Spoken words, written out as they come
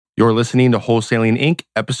You're listening to Wholesaling Inc.,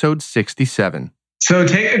 episode 67. So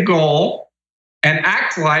take a goal and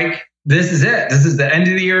act like this is it. This is the end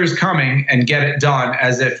of the year is coming, and get it done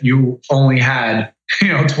as if you only had,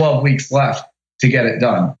 12 weeks left to get it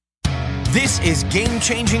done. This is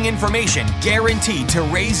game-changing information guaranteed to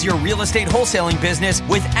raise your real estate wholesaling business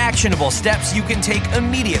with actionable steps you can take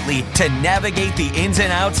immediately to navigate the ins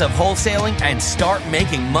and outs of wholesaling and start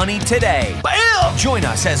making money today. Bam! Join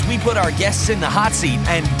us as we put our guests in the hot seat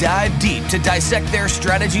and dive deep to dissect their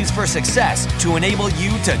strategies for success to enable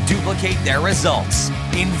you to duplicate their results.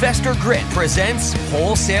 Investor Grit presents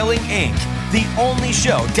Wholesaling Inc., the only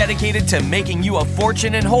show dedicated to making you a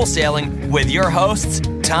fortune in wholesaling with your hosts,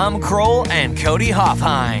 Tom Kroll and Cody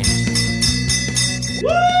Hoffhine.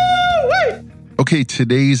 Okay,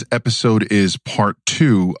 today's episode is part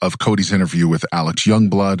 2 of Cody's interview with Alex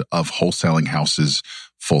Youngblood of Wholesaling Houses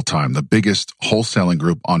Full-Time, the biggest wholesaling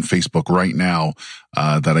group on Facebook right now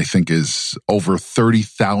that I think is over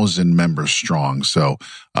 30,000 members strong. So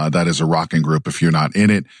that is a rocking group. If you're not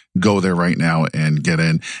in it, go there right now and get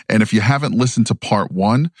in. And if you haven't listened to part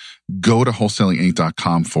 1, go to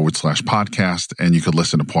wholesalinginc.com/podcast and you could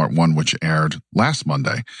listen to part 1, which aired last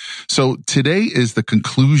Monday. So today is the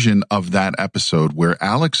conclusion of that episode where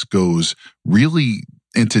Alex goes really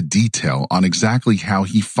into detail on exactly how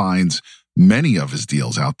he finds many of his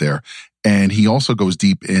deals out there. And he also goes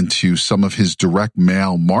deep into some of his direct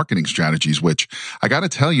mail marketing strategies, which I got to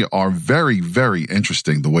tell you are very, very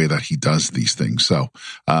interesting the way that he does these things. So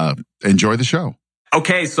enjoy the show.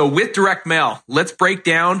 Okay, so with direct mail, let's break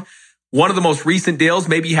down one of the most recent deals.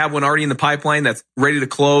 Maybe you have one already in the pipeline that's ready to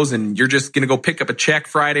close and you're just going to go pick up a check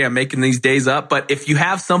Friday. I'm making these days up. But if you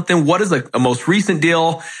have something, what is a most recent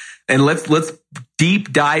deal? And let's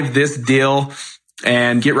deep dive this deal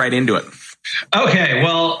and get right into it. Okay,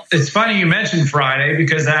 well, it's funny you mentioned Friday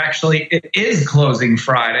because actually it is closing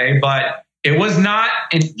Friday, but it was not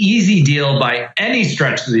an easy deal by any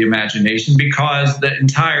stretch of the imagination because the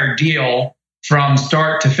entire deal from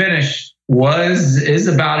start to finish is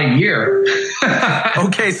about a year.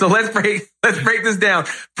 Okay, so let's break this down.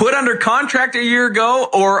 Put under contract a year ago,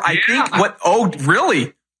 or I think what? Oh,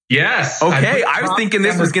 really? Yes. Okay, I was thinking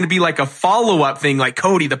this was going to be like a follow-up thing, like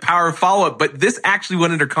Cody, the power of follow-up, but this actually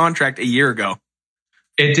went under contract a year ago.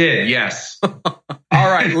 It did, yes. All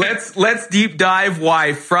right, let's deep dive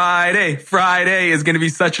why Friday is going to be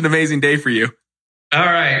such an amazing day for you. All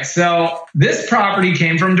right, so this property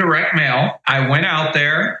came from direct mail. I went out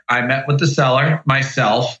there, I met with the seller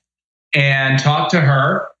myself and talked to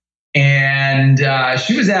her. And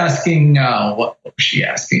she was asking, what was she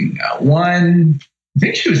asking? I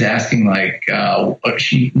think she was asking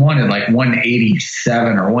she wanted like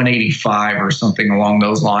 187 or 185 or something along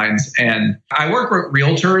those lines. And I work with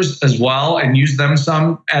realtors as well and use them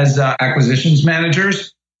some as acquisitions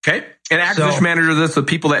managers. Okay. And acquisition manager, this the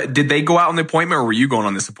people that did they go out on the appointment or were you going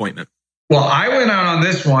on this appointment? Well, I went out on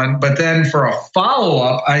this one, but then for a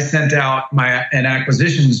follow-up, I sent out an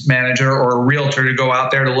acquisitions manager or a realtor to go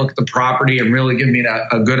out there to look at the property and really give me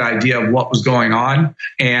a good idea of what was going on.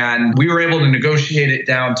 And we were able to negotiate it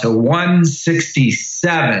down to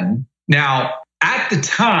 167. Now, at the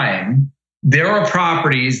time, there were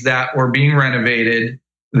properties that were being renovated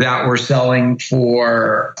that were selling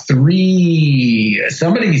for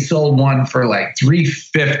somebody sold one for like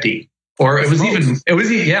 350. Or it was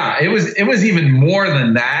even more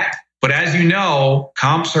than that. But as you know,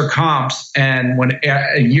 comps are comps. And when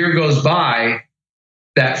a year goes by,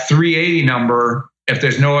 that 380 number, if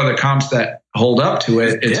there's no other comps that hold up to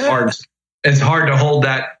it, it's hard to hold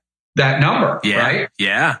that number, right?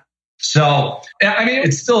 Yeah. So, I mean,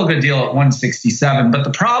 it's still a good deal at 167. But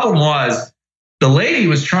the problem was the lady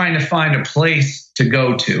was trying to find a place to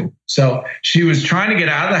go to. So she was trying to get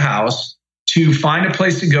out of the house to find a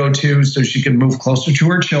place to go to so she could move closer to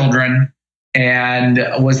her children, and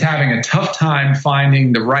was having a tough time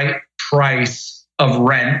finding the right price of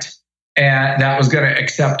rent and that was going to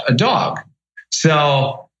accept a dog.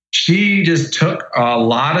 So she just took a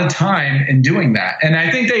lot of time in doing that. And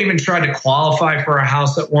I think they even tried to qualify for a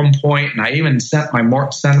house at one point. And I even sent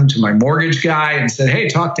them to my mortgage guy and said, hey,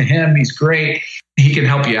 talk to him. He's great. He can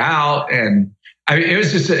help you out. And I mean, it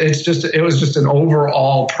was just an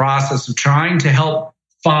overall process of trying to help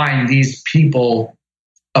find these people,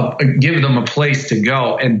 give them a place to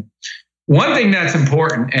go. And one thing that's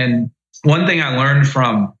important, and one thing I learned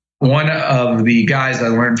from one of the guys I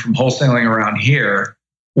learned from wholesaling around here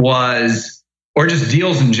was, or just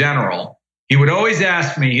deals in general, he would always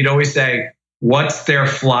ask me, he'd always say, what's their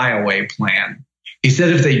flyaway plan? He said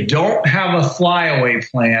if they don't have a flyaway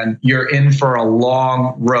plan, you're in for a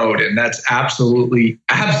long road. And that's absolutely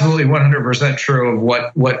 100% true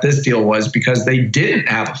of what this deal was, because they didn't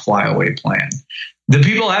have a flyaway plan. The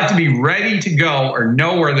people have to be ready to go or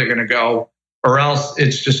know where they're going to go, or else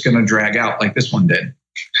it's just going to drag out like this one did.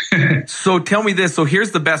 So tell me this. So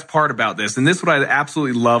here's the best part about this. And this is what I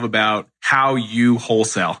absolutely love about how you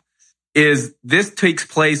wholesale is this takes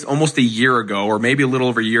place almost a year ago, or maybe a little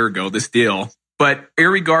over a year ago, this deal. But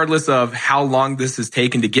irregardless of how long this has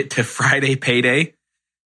taken to get to Friday payday,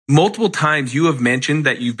 multiple times you have mentioned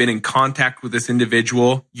that you've been in contact with this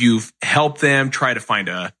individual. You've helped them try to find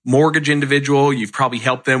a mortgage individual. You've probably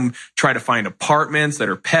helped them try to find apartments that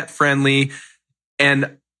are pet friendly.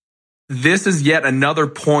 And this is yet another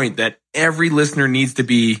point that every listener needs to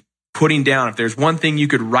be putting down. If there's one thing you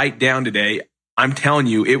could write down today, I'm telling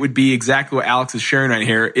you, it would be exactly what Alex is sharing right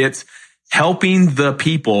here. It's helping the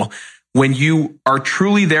people. When you are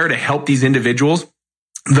truly there to help these individuals,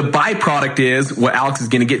 the byproduct is what Alex is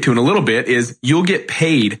going to get to in a little bit is you'll get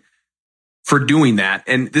paid for doing that.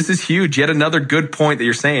 And this is huge. Yet another good point that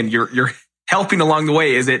you're saying. You're helping along the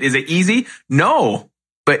way. Is it easy? No.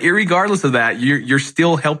 But irregardless of that, you're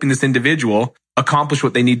still helping this individual accomplish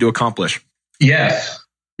what they need to accomplish. Yes,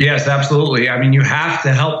 absolutely. I mean, you have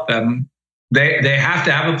to help them. They have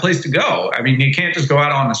to have a place to go. I mean, you can't just go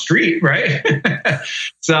out on the street, right?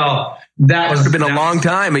 So that must have been a long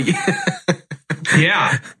time.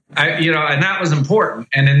 Yeah, and that was important.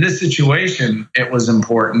 And in this situation, it was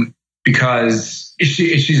important because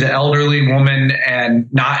she's an elderly woman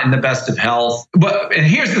and not in the best of health. And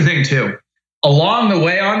here's the thing too. Along the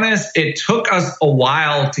way on this, it took us a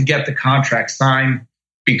while to get the contract signed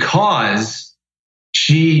because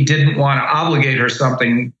she didn't want to obligate herself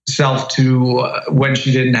to when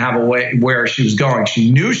she didn't have a way where she was going.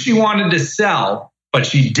 She knew she wanted to sell, but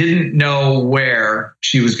she didn't know where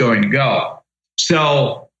she was going to go.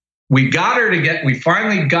 So we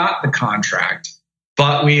finally got the contract,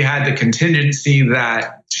 but we had the contingency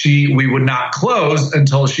that we would not close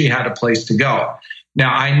until she had a place to go.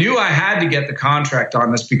 Now, I knew I had to get the contract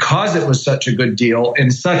on this because it was such a good deal in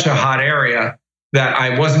such a hot area that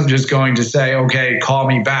I wasn't just going to say, okay, call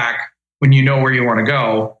me back when you know where you want to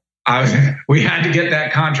go. We had to get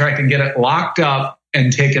that contract and get it locked up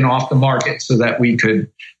and taken off the market so that we could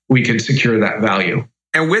secure that value.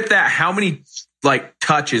 And with that, how many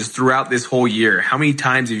touches throughout this whole year? How many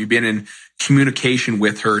times have you been in communication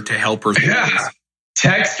with her to help her through this?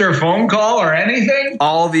 Text or phone call or anything?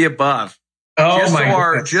 All the above. Oh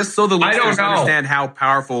my just so the listeners understand how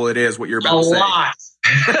powerful it is, what you're about to say. A lot.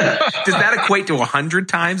 Does that equate to 100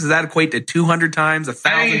 times? Does that equate to 200 times,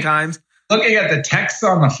 1,000 times? Looking at the texts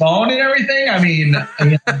on the phone and everything, I mean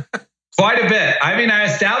quite a bit. I mean, I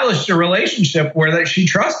established a relationship where she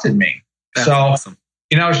trusted me. That's awesome.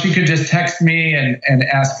 She could just text me and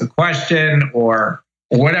ask a question or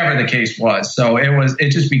whatever the case was. So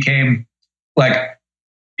it just became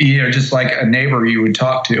just like a neighbor you would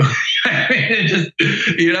talk to. I mean,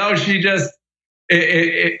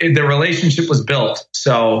 the relationship was built.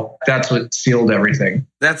 So that's what sealed everything.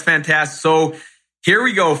 That's fantastic. So here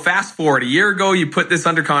we go. Fast forward. A year ago, you put this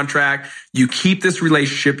under contract. You keep this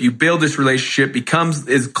relationship. You build this relationship. Becomes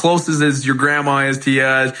as close as your grandma is to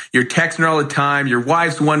you. You're texting her all the time. Your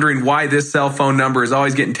wife's wondering why this cell phone number is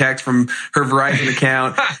always getting texts from her Verizon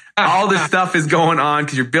account. All this stuff is going on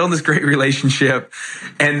because you're building this great relationship.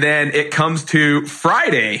 And then it comes to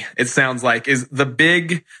Friday, it sounds like, is the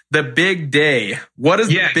big day. What does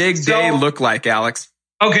the big day look like, Alex?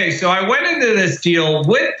 Okay, so I went into this deal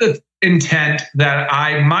with the intent that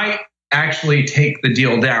I might actually take the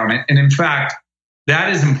deal down. And in fact,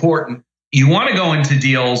 that is important. You want to go into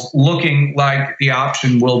deals looking like the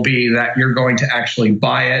option will be that you're going to actually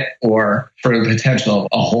buy it, or for the potential of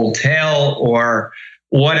a hotel or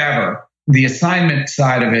whatever. The assignment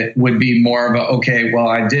side of it would be more of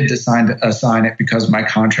I did assign it because my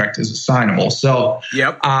contract is assignable. So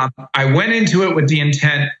I went into it with the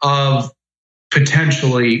intent of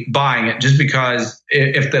potentially buying it, just because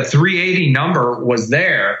if the 380 number was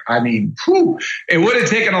there, I mean, it would have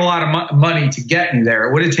taken a lot of money to get me there.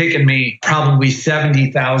 It would have taken me probably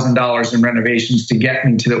 $70,000 in renovations to get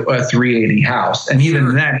me to a 380 house. And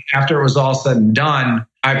even then, after it was all said and done,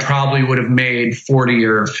 I probably would have made 40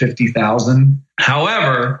 or 50,000.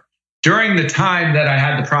 However, during the time that I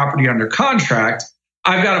had the property under contract,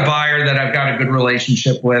 I've got a buyer that I've got a good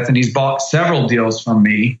relationship with, and he's bought several deals from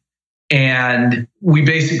me. And he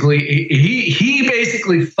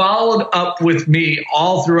basically followed up with me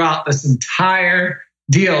all throughout this entire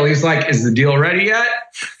deal. He's like, is the deal ready yet?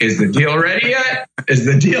 Is the deal ready yet? Is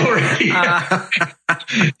the deal ready yet?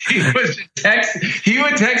 He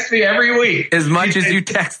would text me every week. As much as you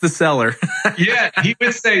text the seller. Yeah, he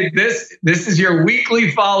would say, this is your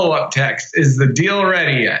weekly follow-up text. Is the deal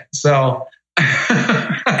ready yet? So...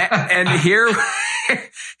 and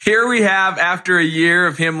here we have, after a year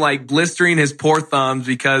of him like blistering his poor thumbs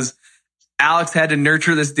because Alex had to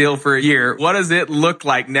nurture this deal for a year. What does it look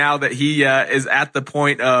like now that he is at the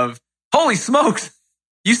point of, holy smokes,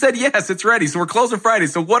 you said yes, it's ready. So we're closing Friday.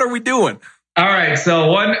 So what are we doing? All right.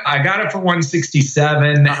 So I got it for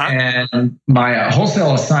 $167 and my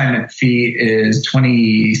wholesale assignment fee is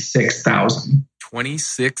 $26,000.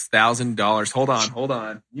 $26,000. Hold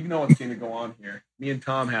on. You know what's going to go on here. Me and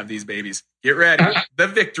Tom have these babies. Get ready. The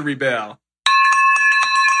victory bell.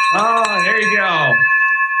 Oh, there you go.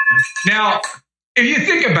 Now, if you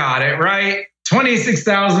think about it, right?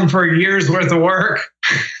 $26,000 for a year's worth of work.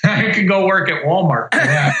 I could go work at Walmart for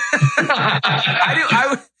that.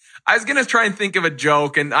 I was going to try and think of a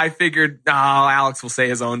joke, and I figured, Alex will say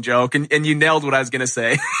his own joke, and you nailed what I was going to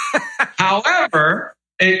say. However,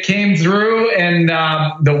 it came through, and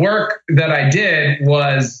the work that I did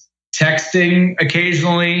was texting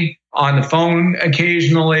occasionally, on the phone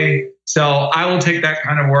occasionally. So I will take that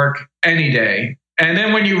kind of work any day. And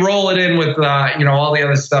then when you roll it in with all the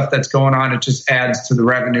other stuff that's going on, it just adds to the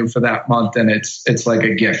revenue for that month, and it's like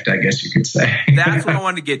a gift, I guess you could say. That's what I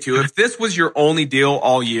wanted to get to. If this was your only deal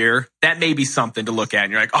all year, that may be something to look at.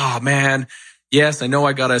 And you're like, oh man, yes, I know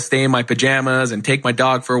I got to stay in my pajamas and take my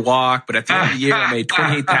dog for a walk, but at the end of the year, I made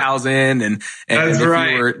 $28,000. And if you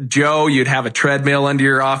were Joe, you'd have a treadmill under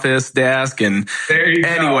your office desk. And there you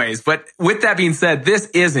go. But with that being said, this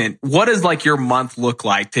isn't. What does like your month look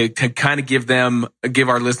like to kind of give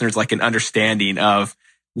our listeners like an understanding of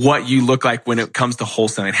what you look like when it comes to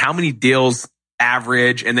wholesaling? How many deals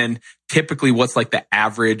average? And then typically what's like the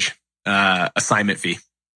average assignment fee?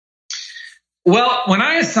 Well, when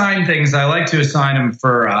I assign things, I like to assign them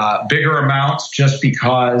for bigger amounts just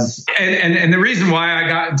because, and the reason why I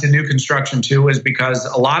got into new construction too is because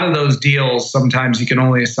a lot of those deals, sometimes you can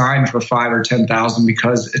only assign for $5,000 or $10,000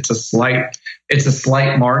 because it's a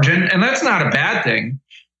slight margin. And that's not a bad thing,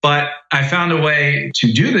 but I found a way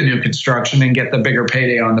to do the new construction and get the bigger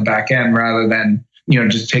payday on the back end rather than,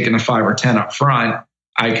 just taking the 5 or 10 up front.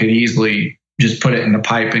 I could easily just put it in the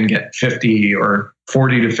pipe and get 50 or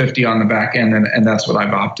 40 to 50 on the back end. And that's what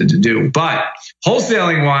I've opted to do. But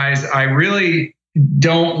wholesaling wise, I really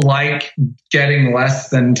don't like getting less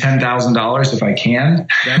than $10,000 if I can.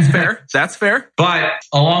 That's fair. But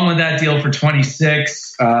along with that deal for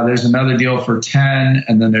 26, there's another deal for 10,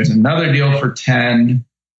 and then there's another deal for 10.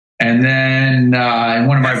 And then in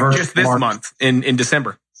one of my virtual just this month in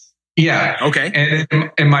December. Yeah. Okay.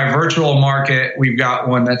 And in my virtual market, we've got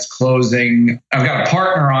one that's closing. I've got a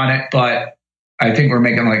partner on it, but I think we're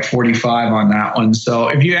making like 45 on that one. So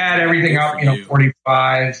if you add everything up,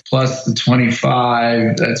 45 plus the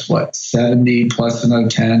 25, that's what, 70 plus another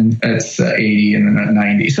 10, that's 80 and then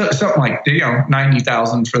 90. So something like,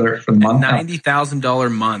 90,000 for the month.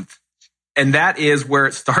 $90,000 month. And that is where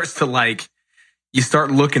it starts to like, you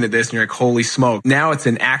start looking at this and you're like, holy smoke. Now it's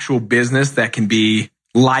an actual business that can be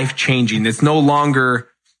life-changing. It's no longer,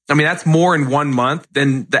 that's more in 1 month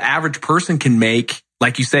than the average person can make,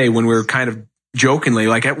 like you say, when we're kind of jokingly,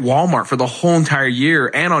 like at Walmart for the whole entire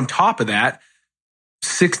year. And on top of that,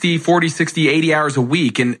 60, 40, 60, 80 hours a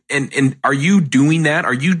week. And are you doing that?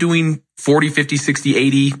 Are you doing 40, 50, 60,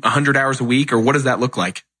 80, 100 hours a week? Or what does that look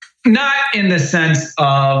like? Not in the sense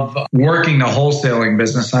of working the wholesaling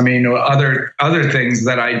business. Other things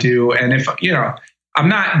that I do. And if, I'm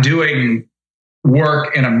not doing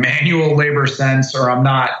work in a manual labor sense, or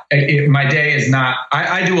my day is not,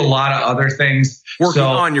 I do a lot of other things. Working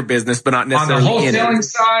on your business, but not necessarily on the wholesaling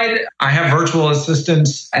side. I have virtual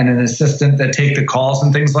assistants and an assistant that take the calls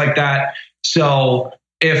and things like that. So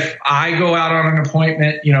if I go out on an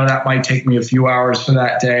appointment, that might take me a few hours for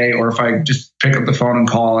that day. Or if I just pick up the phone and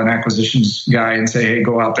call an acquisitions guy and say, hey,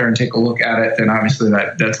 go out there and take a look at it, then obviously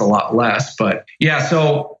that's a lot less. But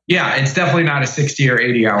it's definitely not a 60 or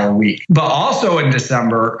 80 hour week. But also in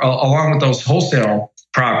December, along with those wholesale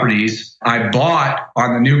properties, I bought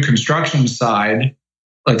on the new construction side,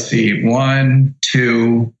 let's see, 1,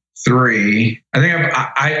 2, 3.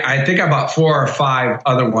 I think I bought 4 or 5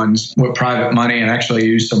 other ones with private money, and actually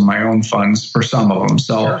used some of my own funds for some of them.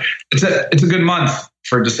 So it's a good month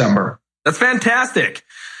for December. That's fantastic.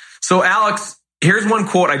 So Alex, here's one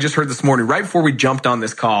quote I just heard this morning, right before we jumped on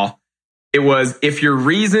this call. It was, if your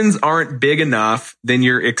reasons aren't big enough, then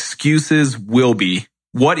your excuses will be.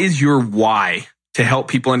 What is your why? to help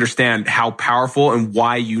people understand how powerful and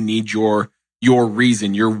why you need your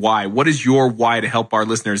reason, your why. What is your why to help our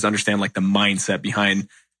listeners understand like the mindset behind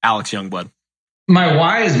Alex Youngblood? My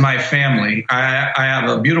why is my family. I have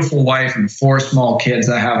a beautiful wife and 4 small kids.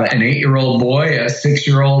 I have an 8-year-old boy, a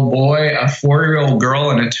 6-year-old boy, a 4-year-old girl,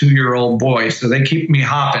 and a 2-year-old boy. So they keep me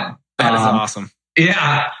hopping. That is awesome.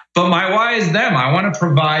 Yeah. But my why is them. I want to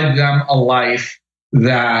provide them a life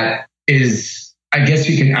that is, I guess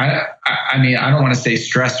you can, I mean, I don't want to say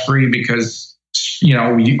stress-free because, you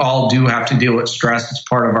know, we all do have to deal with stress. It's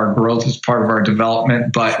part of our growth. It's part of our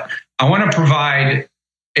development. But I want to provide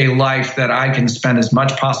a life that I can spend as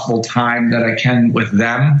much possible time that I can with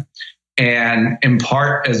them and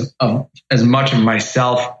impart as much of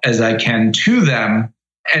myself as I can to them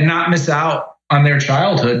and not miss out on their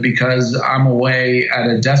childhood because I'm away at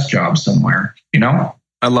a desk job somewhere, you know?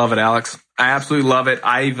 I love it, Alex. I absolutely love it.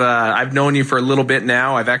 I've known you for a little bit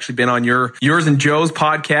now. I've actually been on yours and Joe's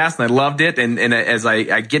podcast and I loved it. And as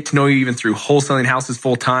I get to know you even through Wholesaling Houses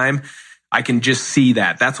Full Time, I can just see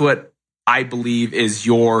that. That's what I believe is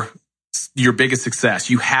your biggest success.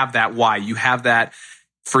 You have that why. You have that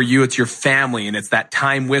for you. It's your family and it's that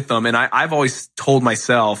time with them. And I've always told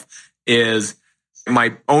myself is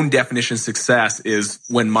my own definition of success is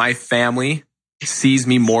when my family sees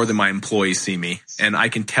me more than my employees see me. And I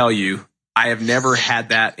can tell you, I have never had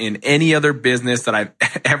that in any other business that I've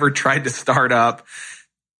ever tried to start up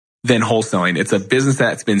than wholesaling. It's a business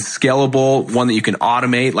that's been scalable, one that you can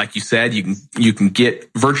automate. Like you said, you can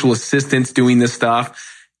get virtual assistants doing this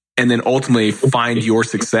stuff and then ultimately find your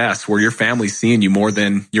success where your family's seeing you more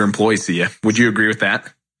than your employees see you. Would you agree with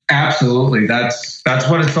that? Absolutely. That's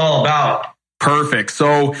what it's all about. Perfect.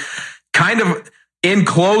 So kind of in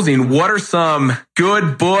closing, what are some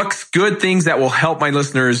good books, good things that will help my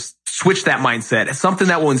listeners switch that mindset? Something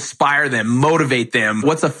that will inspire them, motivate them.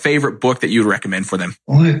 What's a favorite book that you would recommend for them?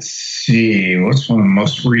 Let's see. What's one of the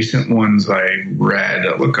most recent ones I read?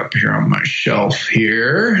 I'll look up here on my shelf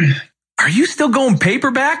here. Are you still going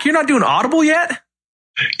paperback? You're not doing Audible yet?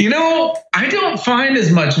 You know, I don't find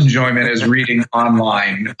as much enjoyment as reading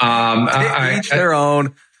online. Each their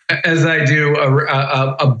own. As I do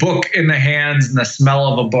a book in the hands and the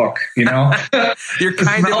smell of a book, you know? You're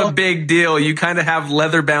kind of a big deal. You kind of have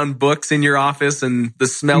leather-bound books in your office and the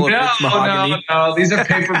smell of rich mahogany. No. These are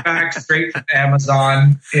paperbacks straight from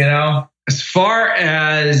Amazon, you know? As far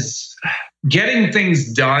as getting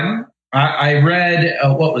things done, I read,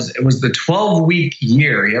 it was the 12-week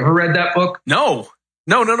year. You ever read that book? No.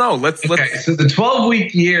 Let's. So the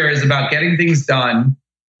 12-week year is about getting things done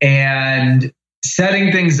and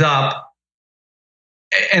setting things up.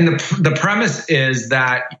 And the premise is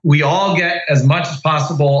that we all get as much as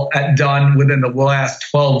possible done within the last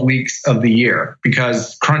 12 weeks of the year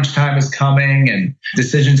because crunch time is coming and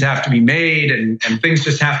decisions have to be made and things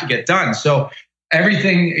just have to get done. So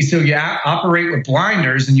you operate with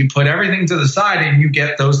blinders and you put everything to the side and you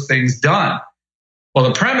get those things done. Well,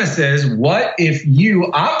 the premise is, what if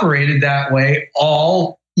you operated that way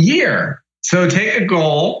all year? So take a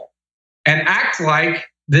goal and act like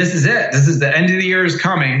this is it. This is the end of the year is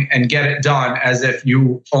coming and get it done as if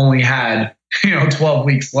you only had, 12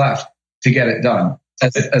 weeks left to get it done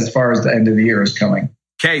as far as the end of the year is coming.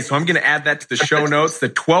 Okay, so I'm going to add that to the show notes, the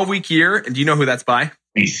 12-week year. And do you know who that's by? Let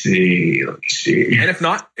me see. And if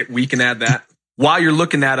not, we can add that while you're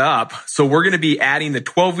looking that up. So we're going to be adding the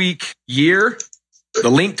 12-week year,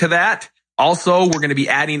 the link to that. Also, we're going to be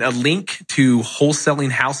adding a link to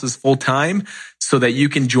Wholesaling Houses Full Time so that you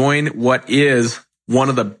can join what is one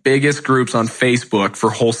of the biggest groups on Facebook for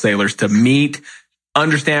wholesalers to meet,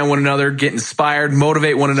 understand one another, get inspired,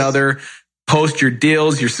 motivate one another, post your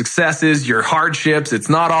deals, your successes, your hardships. It's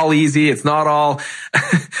not all easy. It's not all,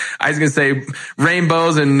 I was going to say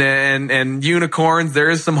rainbows and unicorns. There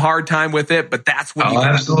is some hard time with it, but that's when you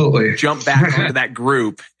absolutely jump back into that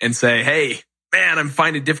group and say, hey, man, I'm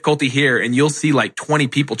finding difficulty here. And you'll see like 20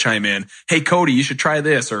 people chime in. Hey, Cody, you should try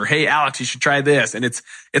this. Or hey, Alex, you should try this. And it's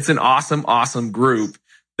an awesome, awesome group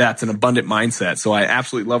that's an abundant mindset. So I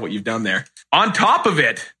absolutely love what you've done there. On top of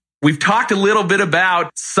it, we've talked a little bit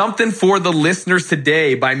about something for the listeners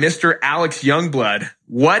today by Mr. Alex Youngblood.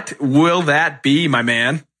 What will that be, my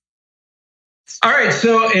man? All right.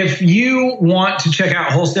 So if you want to check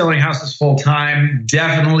out Wholesaling Houses Full Time,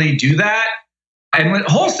 definitely do that. And with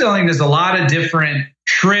wholesaling, there's a lot of different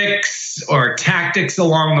tricks or tactics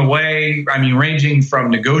along the way. I mean, ranging from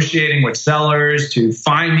negotiating with sellers to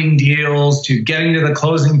finding deals to getting to the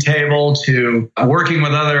closing table to working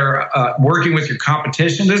with your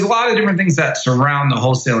competition. There's a lot of different things that surround the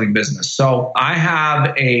wholesaling business. So I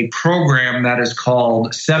have a program that is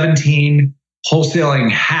called 17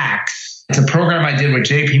 Wholesaling Hacks. It's a program I did with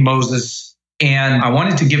JP Moses, and I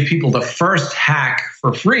wanted to give people the first hack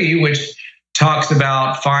for free, which talks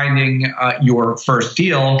about finding your first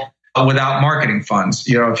deal without marketing funds.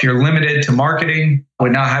 If you're limited to marketing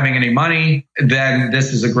with not having any money, then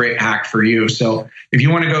this is a great hack for you. So if you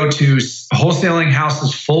want to go to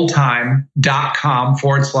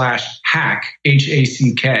wholesalinghousesfulltime.com/hack,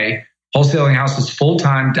 HACK,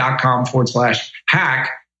 wholesalinghousesfulltime.com/hack,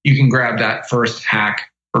 you can grab that first hack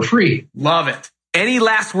for free. Love it. Any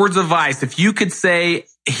last words of advice? If you could say,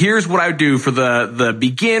 here's what I would do for the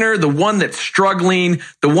beginner, the one that's struggling,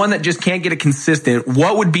 the one that just can't get it consistent,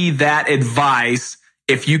 what would be that advice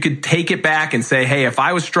if you could take it back and say, hey, if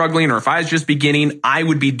I was struggling or if I was just beginning, I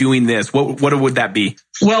would be doing this? What would that be?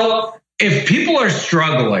 Well, if people are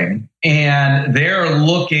struggling and they're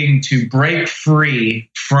looking to break free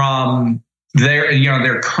from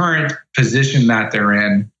their current position that they're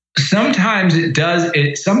in, sometimes it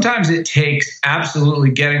takes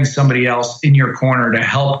absolutely getting somebody else in your corner to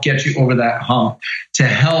help get you over that hump, to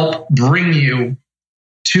help bring you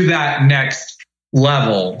to that next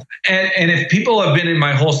level. And if people have been in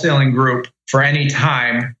my wholesaling group for any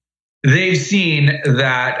time, they've seen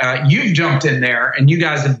that you've jumped in there and you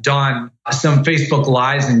guys have done some Facebook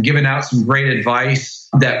Lives and given out some great advice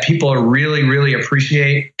that people really, really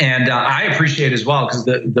appreciate. And I appreciate as well, because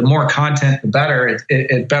the more content, the better.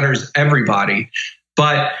 It betters everybody.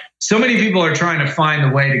 But so many people are trying to find a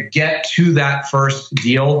way to get to that first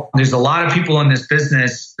deal. There's a lot of people in this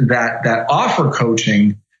business that offer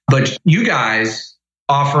coaching, but you guys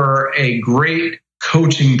offer a great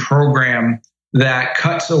coaching program that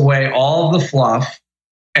cuts away all the fluff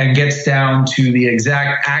and gets down to the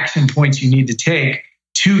exact action points you need to take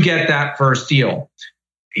to get that first deal.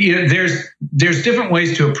 There's different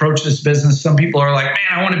ways to approach this business. Some people are like, man,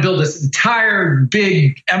 I want to build this entire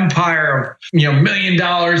big empire of $1 million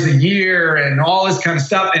a year and all this kind of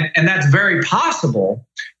stuff. And that's very possible,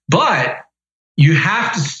 but you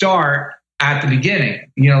have to start at the beginning.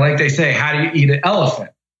 Like they say, how do you eat an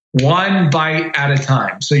elephant? One bite at a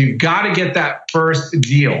time. So you've got to get that first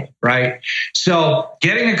deal, right? So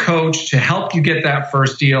getting a coach to help you get that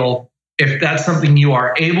first deal, if that's something you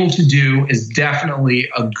are able to do, is definitely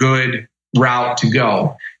a good route to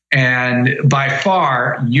go. And by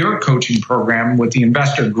far, your coaching program with the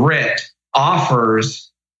Investor Grit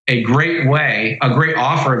offers a great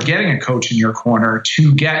offer of getting a coach in your corner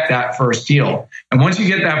to get that first deal. And once you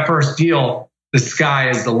get that first deal, the sky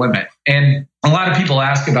is the limit. And a lot of people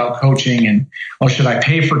ask about coaching and, well, should I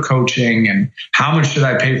pay for coaching? And how much should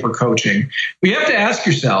I pay for coaching? Well, you have to ask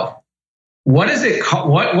yourself, what is it?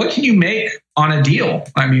 What can you make on a deal?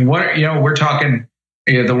 I mean, we're talking,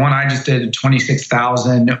 the one I just did,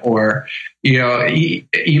 26,000, or, even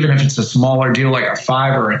if it's a smaller deal, like a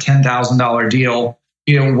 $5,000 or a $10,000 deal,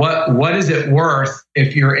 what is it worth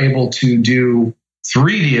if you're able to do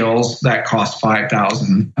 3 deals that cost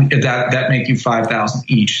 $5,000 that make you $5,000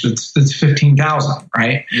 each? That's $15,000,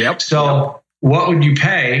 right? Yep. So what would you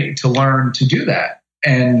pay to learn to do that?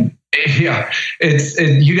 And you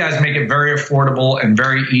guys make it very affordable and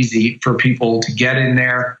very easy for people to get in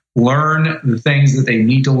there, learn the things that they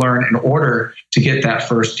need to learn in order to get that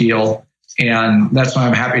first deal. And that's why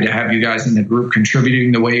I'm happy to have you guys in the group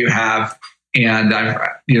contributing the way you have. And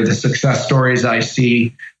the success stories I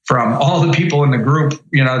see from all the people in the group,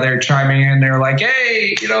 they're chiming in. They're like,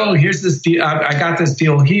 hey, here's this deal. I got this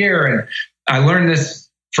deal here, and I learned this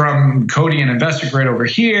from Cody and Investor Grit over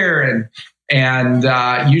here. And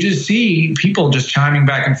you just see people just chiming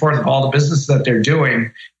back and forth of all the business that they're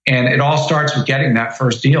doing. And it all starts with getting that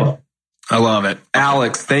first deal. I love it.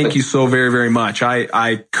 Alex, thank you so very, very much.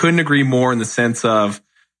 I couldn't agree more in the sense of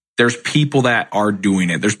there's people that are doing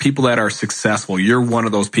it. There's people that are successful. You're one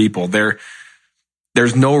of those people. There's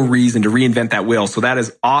no reason to reinvent that wheel. So that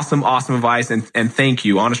is awesome, awesome advice. And thank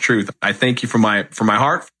you. Honest truth. I thank you from my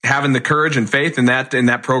heart, having the courage and faith in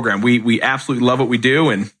that program. We absolutely love what we do.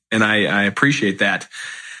 And I appreciate that.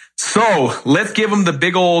 So let's give them the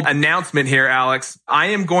big old announcement here, Alex. I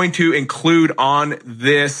am going to include on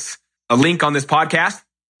this a link on this podcast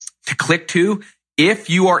to click to if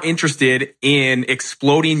you are interested in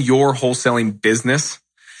exploding your wholesaling business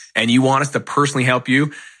and you want us to personally help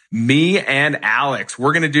you. Me and Alex,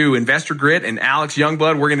 we're going to do Investor Grit and Alex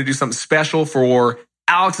Youngblood. We're going to do something special for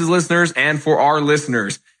Alex's listeners and for our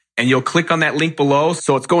listeners. And you'll click on that link below.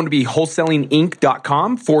 So it's going to be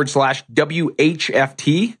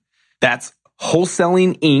wholesalinginc.com/WHFT. That's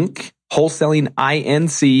wholesalinginc,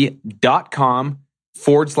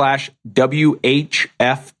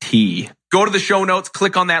 wholesalinginc.com/WHFT. Go to the show notes,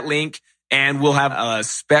 click on that link, and we'll have a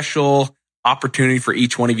special opportunity for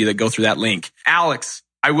each one of you that go through that link. Alex,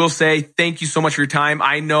 I will say thank you so much for your time.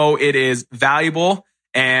 I know it is valuable,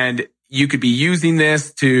 and you could be using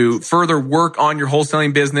this to further work on your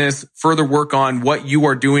wholesaling business, further work on what you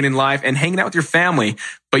are doing in life and hanging out with your family.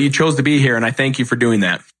 But you chose to be here, and I thank you for doing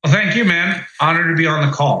that. Well, thank you, man. Honored to be on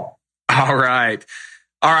the call. All right,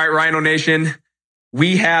 Rhino Nation.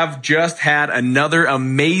 We have just had another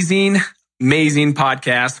amazing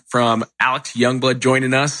podcast from Alex Youngblood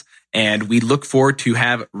joining us, and we look forward to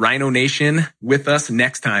have Rhino Nation with us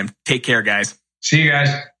next time. Take care, guys. See you guys.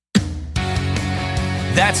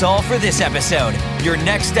 That's all for this episode. Your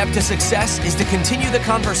next step to success is to continue the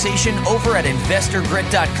conversation over at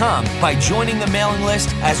InvestorGrit.com by joining the mailing list,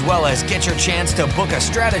 as well as get your chance to book a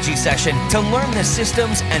strategy session to learn the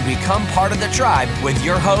systems and become part of the tribe with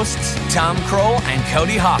your hosts, Tom Kroll and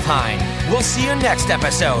Cody Hofhine. We'll see you next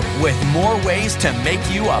episode with more ways to make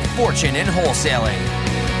you a fortune in wholesaling.